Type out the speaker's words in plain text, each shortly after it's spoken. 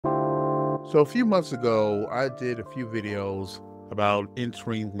So a few months ago, I did a few videos about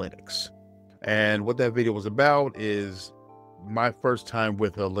entering Linux. And what that video was about is my first time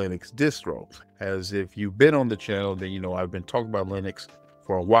with a Linux distro. As if you've been on the channel, then you know I've been talking about Linux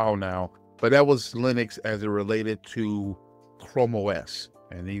for a while now, but that was Linux as it related to Chrome OS,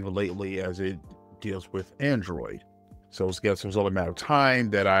 and even lately as it deals with Android. So I guess it was only a matter of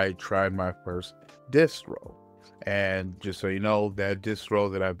time that I tried my first distro. And just so you know, that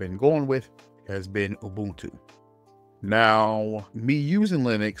distro that I've been going with has been Ubuntu. Now, me using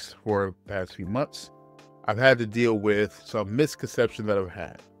Linux for the past few months, I've had to deal with some misconceptions that I've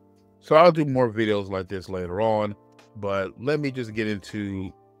had. So I'll do more videos like this later on, but let me just get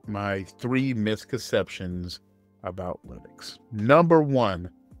into my 3 misconceptions about Linux. Number one,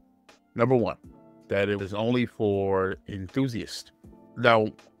 that it is only for enthusiasts. Now,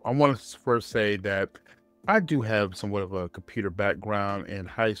 I want to first say that I do have somewhat of a computer background. In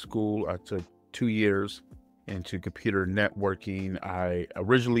high school, I took 2 years into computer networking. I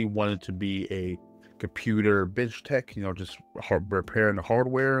originally wanted to be a computer bench tech, just repairing the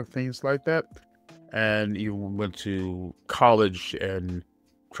hardware, things like that. And even went to college and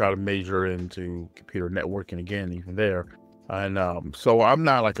try to major into computer networking again, even there. And so I'm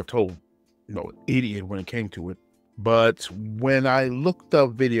not like a total idiot when it came to it. But when I looked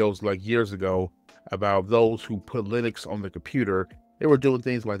up videos like years ago about those who put Linux on the computer, they were doing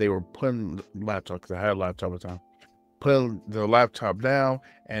things like they were putting laptop, because I had a laptop at the time, putting the laptop down,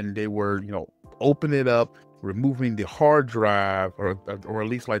 and they were, open it up, removing the hard drive, or at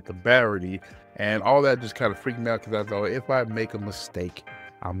least like the battery, and all that just kind of freaked me out, because I thought, if I make a mistake,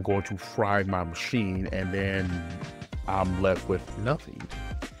 I'm going to fry my machine, and then I'm left with nothing.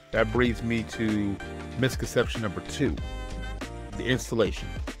 That brings me to misconception number 2. The installation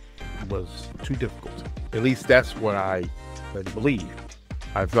was too difficult. At least that's what I believed.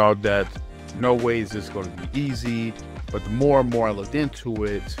 I thought that no way is this going to be easy, but the more and more I looked into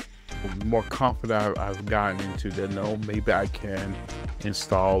it, the more confident I've gotten into that, no, maybe I can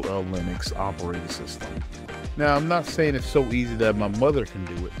install a Linux operating system. Now, I'm not saying it's so easy that my mother can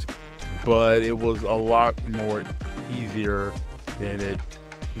do it, but it was a lot more easier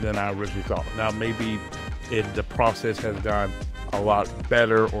than I originally thought. Now, maybe the process has gone a lot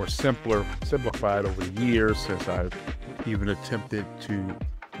better or simplified over the years since I've even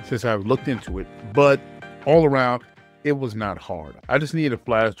since I've looked into it, but all around, it was not hard. I just needed a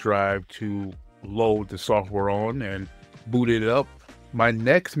flash drive to load the software on and boot it up. My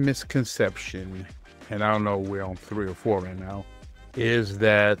next misconception, and I don't know, we're on 3 or 4 right now, is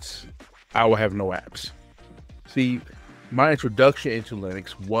that I will have no apps. See, my introduction into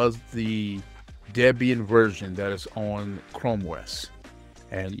Linux was the Debian version that is on Chrome OS.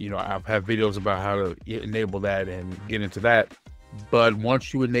 And, I've had videos about how to enable that and get into that. But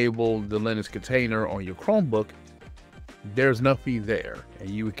once you enable the Linux container on your Chromebook, there's nothing there. And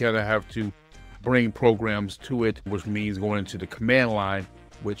you kind of have to bring programs to it, which means going into the command line,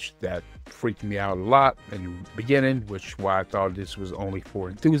 which that freaked me out a lot in the beginning, which why I thought this was only for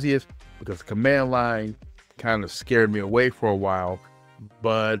enthusiasts, because the command line kind of scared me away for a while.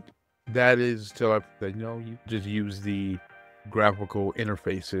 But that is till I said, you just use the graphical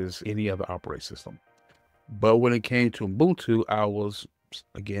interfaces, any other operating system. But when it came to Ubuntu, I was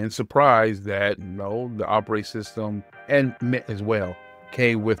again surprised that the operating system and Mint as well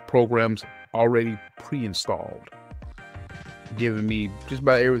came with programs already pre-installed, giving me just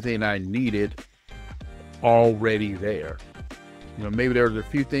about everything I needed already there. Maybe there was a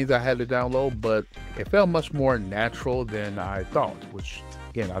few things I had to download, but it felt much more natural than I thought, which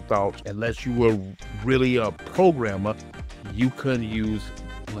again, I thought unless you were really a programmer, you couldn't use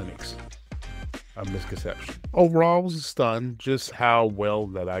Linux. A misconception. Overall, I was stunned just how well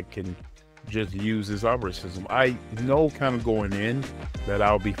that I can just use this operating system. I know kind of going in that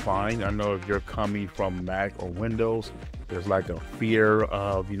I'll be fine. I know if you're coming from Mac or Windows, there's like a fear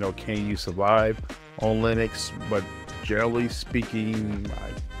of, can you survive on Linux? But generally speaking,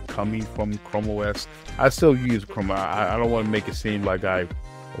 coming from Chrome OS, I still use Chrome. I don't want to make it seem like I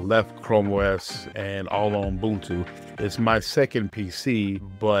left Chrome OS and all on Ubuntu. It's my second PC,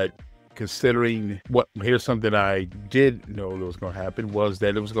 but considering here's something I did know that was going to happen, was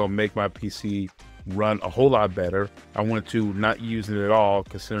that it was going to make my PC run a whole lot better. I wanted to not use it at all,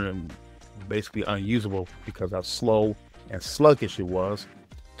 considering basically unusable because how slow and sluggish it was,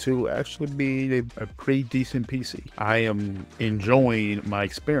 to actually be a pretty decent PC. I am enjoying my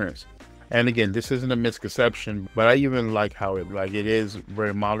experience. And again, this isn't a misconception, but I even like how it is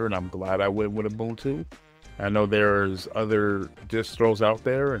very modern. I'm glad I went with Ubuntu. I know there's other distros out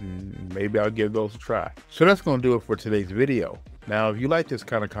there, and maybe I'll give those a try. So that's going to do it for today's video. Now, if you like this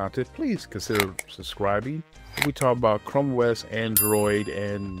kind of content, please consider subscribing. We talk about Chrome OS, Android,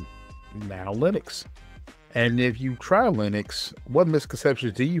 and now Linux. And if you try Linux, what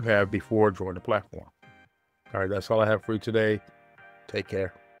misconceptions do you have before joining the platform? All right, that's all I have for you today. Take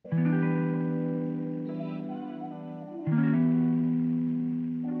care.